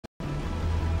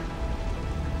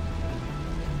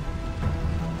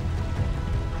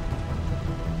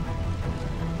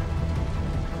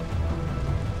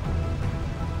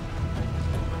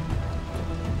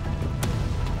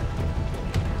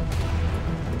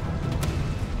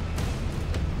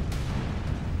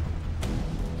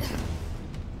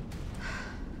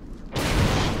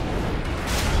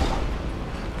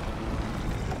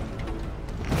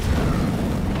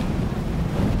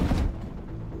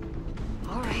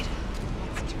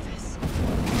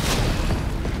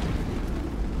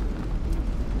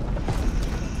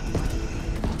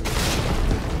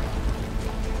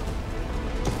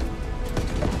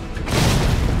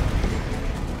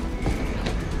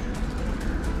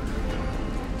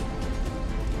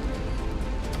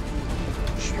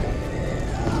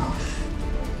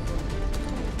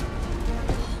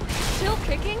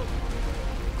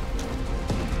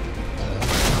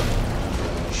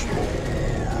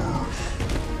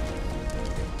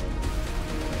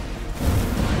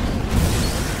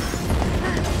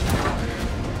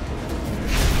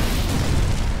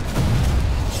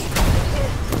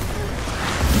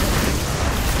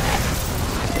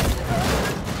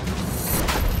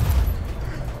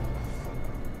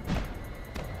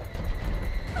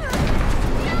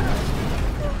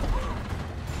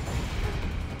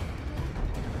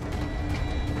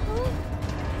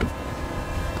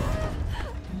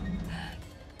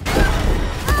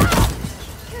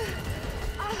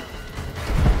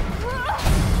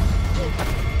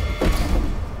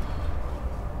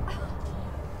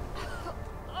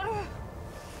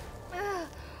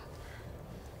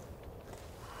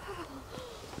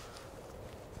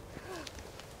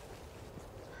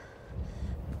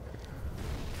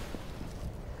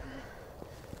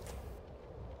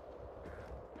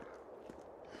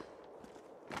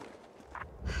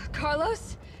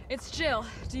Carlos? It's Jill.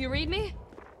 Do you read me?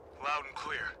 Loud and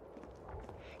clear.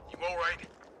 You alright?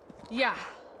 Yeah.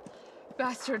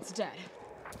 Bastard's dead.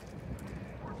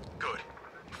 Good.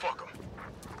 Fuck him.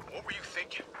 What were you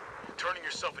thinking? Turning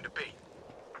yourself into bait.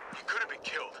 You could have been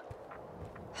killed.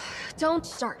 Don't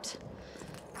start.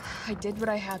 I did what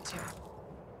I had to.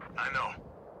 I know.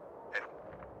 And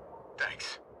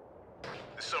thanks.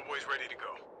 The subway's ready to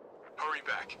go. Hurry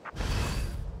back.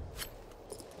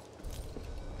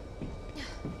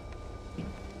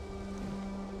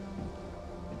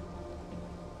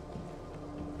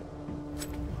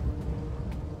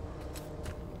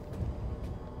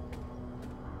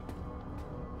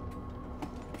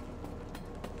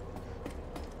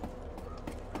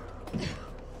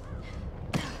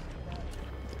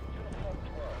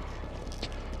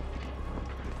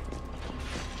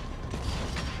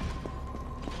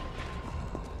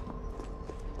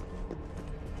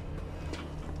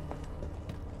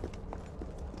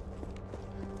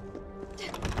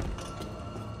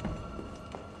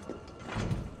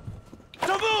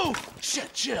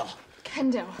 Shit, Jill!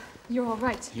 Kendo, you're all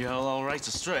right. Yeah, all right's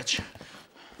a stretch.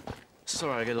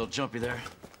 Sorry I got a little jumpy there.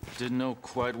 Didn't know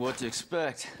quite what to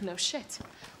expect. No shit.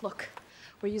 Look,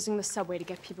 we're using the subway to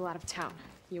get people out of town.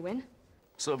 You in?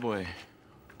 Subway.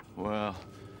 Well,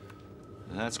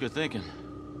 that's good thinking.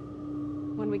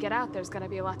 When we get out, there's gonna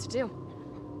be a lot to do.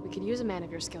 We could use a man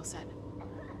of your skill set.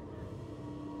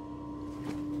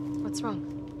 What's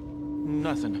wrong?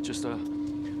 Nothing.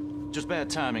 Just bad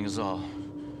timing is all.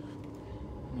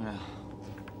 Yeah.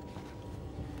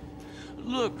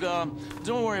 Look,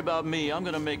 don't worry about me. I'm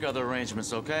gonna make other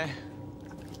arrangements, okay?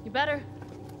 You better.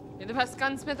 You're the best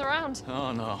gunsmith around.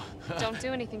 Oh, no. Don't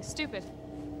do anything stupid.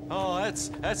 Oh,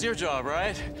 that's your job,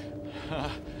 right?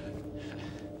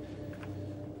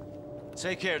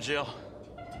 Take care, Jill.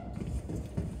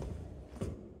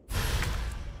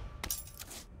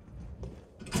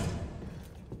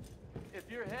 If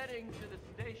you're heading to the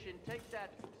station, take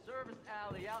that service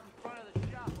alley out in front of the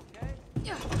shop, okay?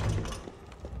 Yeah.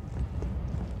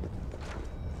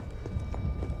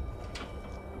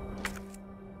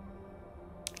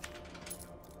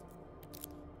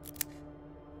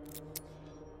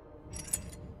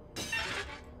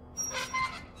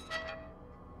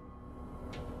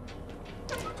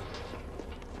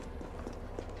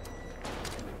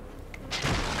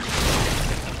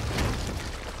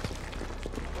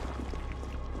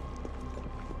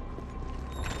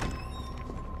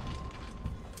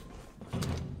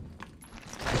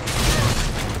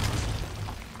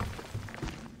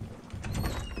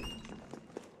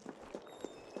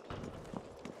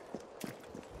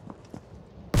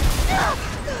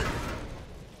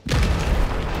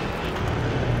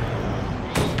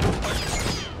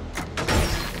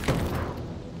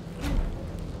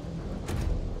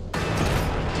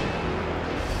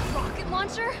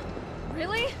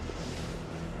 Really?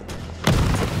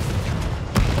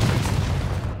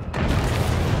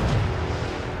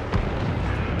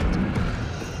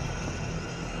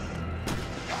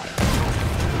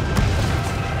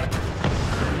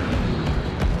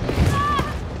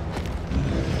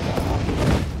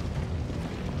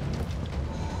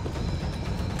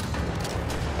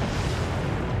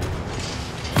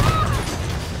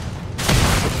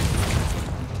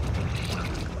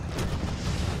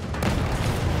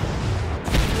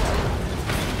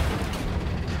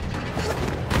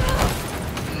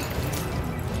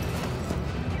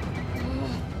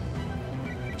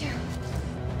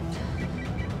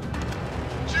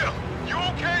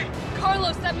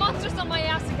 Carlos, that monster's on my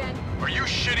ass again. Are you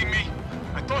shitting me?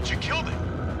 I thought you killed it.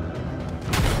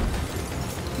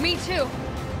 Me too.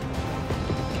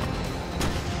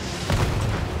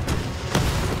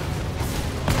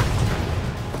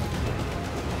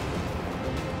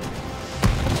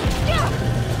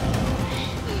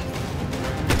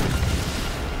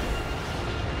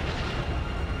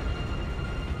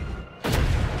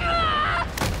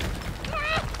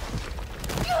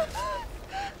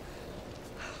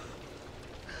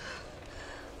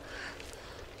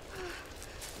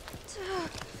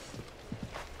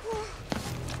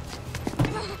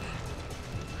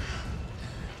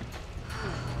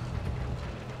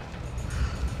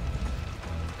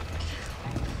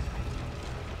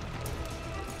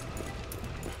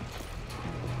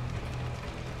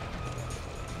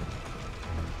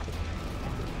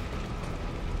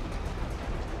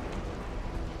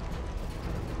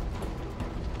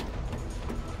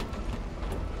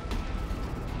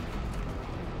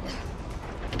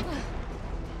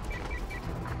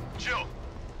 Jill,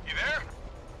 you there?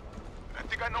 I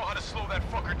think I know how to slow that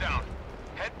fucker down.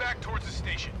 Head back towards the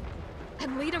station.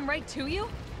 And lead him right to you?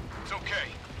 It's okay.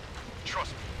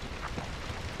 Trust me.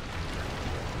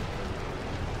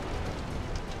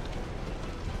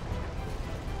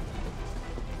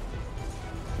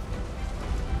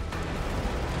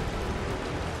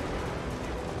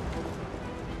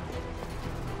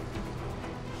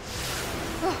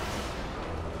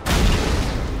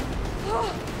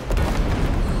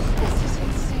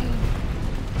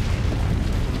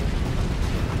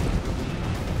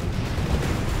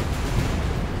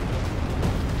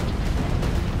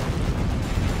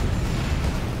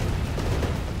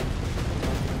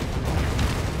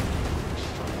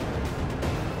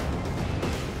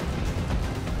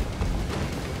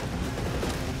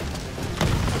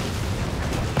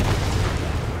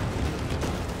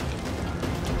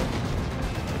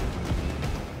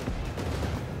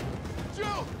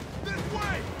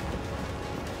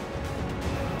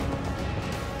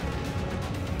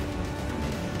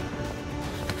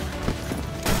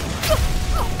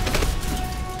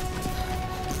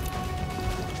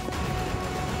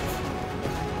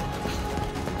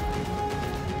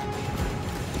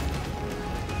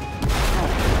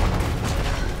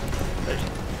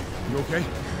 You okay?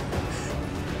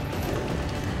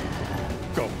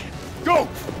 Go. Go!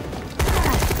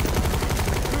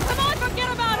 Come on, forget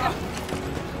about him!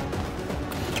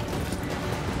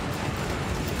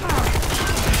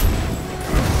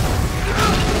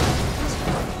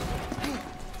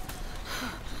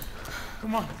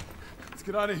 Come on. Let's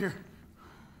get out of here.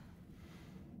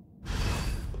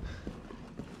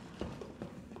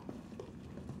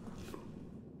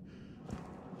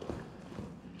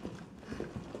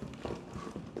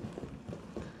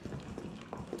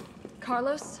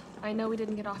 Carlos, I know we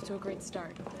didn't get off to a great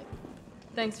start, but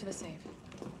thanks for the save.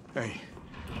 Hey,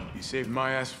 you saved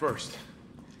my ass first.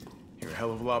 You're a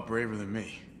hell of a lot braver than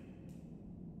me.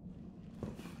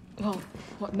 Well,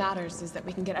 what matters is that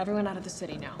we can get everyone out of the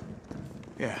city now.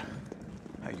 Yeah.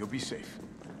 Hey, you'll be safe.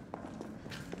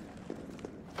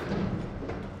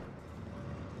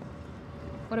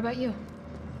 What about you?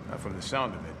 From the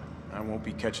sound of it, I won't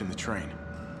be catching the train.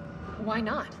 Why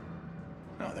not?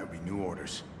 No, there'll be new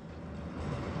orders.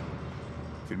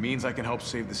 If it means I can help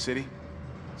save the city,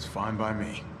 it's fine by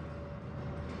me.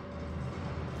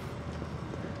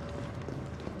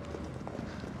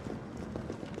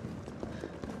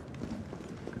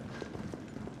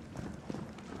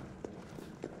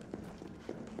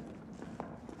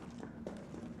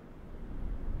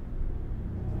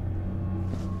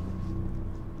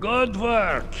 Good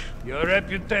work. Your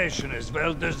reputation is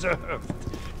well deserved.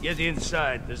 Get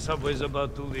inside. The subway's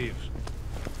about to leave.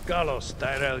 Carlos,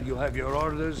 Tyrell, you have your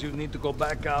orders. You need to go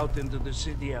back out into the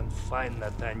city and find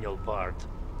Nathaniel Bard.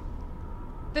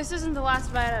 This isn't the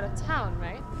last ride out of town,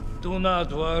 right? Do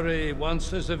not worry. Once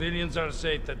the civilians are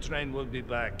safe, the train will be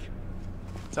back.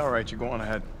 It's all right, you go on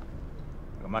ahead.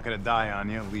 I'm not gonna die on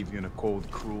you and leave you in a cold,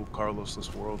 cruel,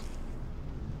 Carlosless world.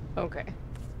 Okay.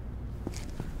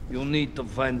 You need to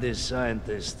find this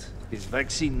scientist. His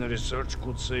vaccine research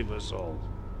could save us all.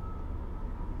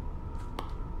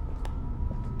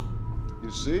 You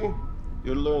see?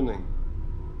 You're learning.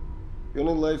 The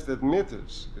only life that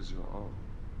matters is your own.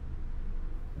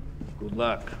 Good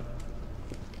luck.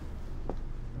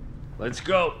 Let's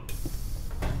go.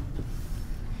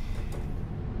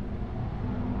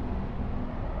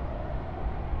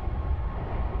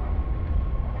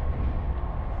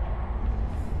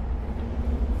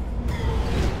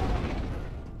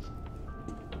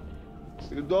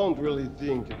 You don't really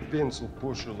think a pencil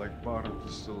pusher like Barrett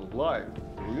is still alive,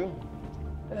 do you?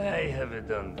 I have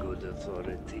it on good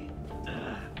authority.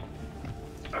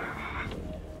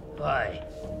 Why?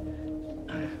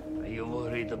 Are you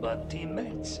worried about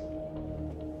teammates?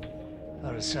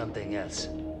 Or something else?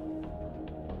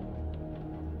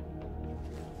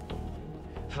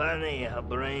 Funny how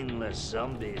brainless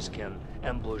zombies can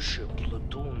ambush a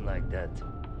platoon like that.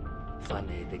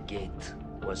 Funny the gate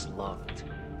was locked.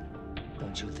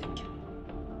 Don't you think?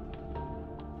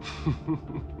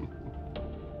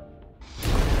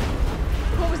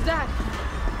 What was that?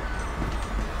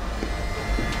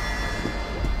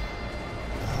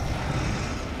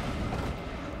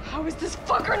 How is this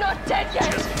fucker not dead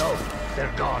yet? Just know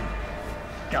they're gone.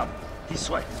 Come, this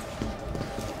way.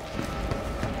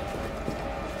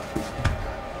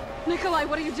 Nikolai,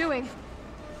 what are you doing?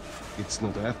 It's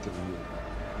not after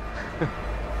you.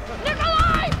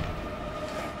 Nikolai!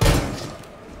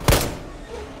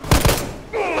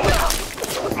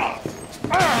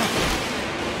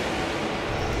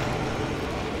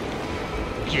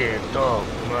 Get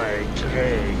off my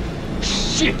train,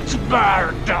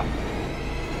 shitbird!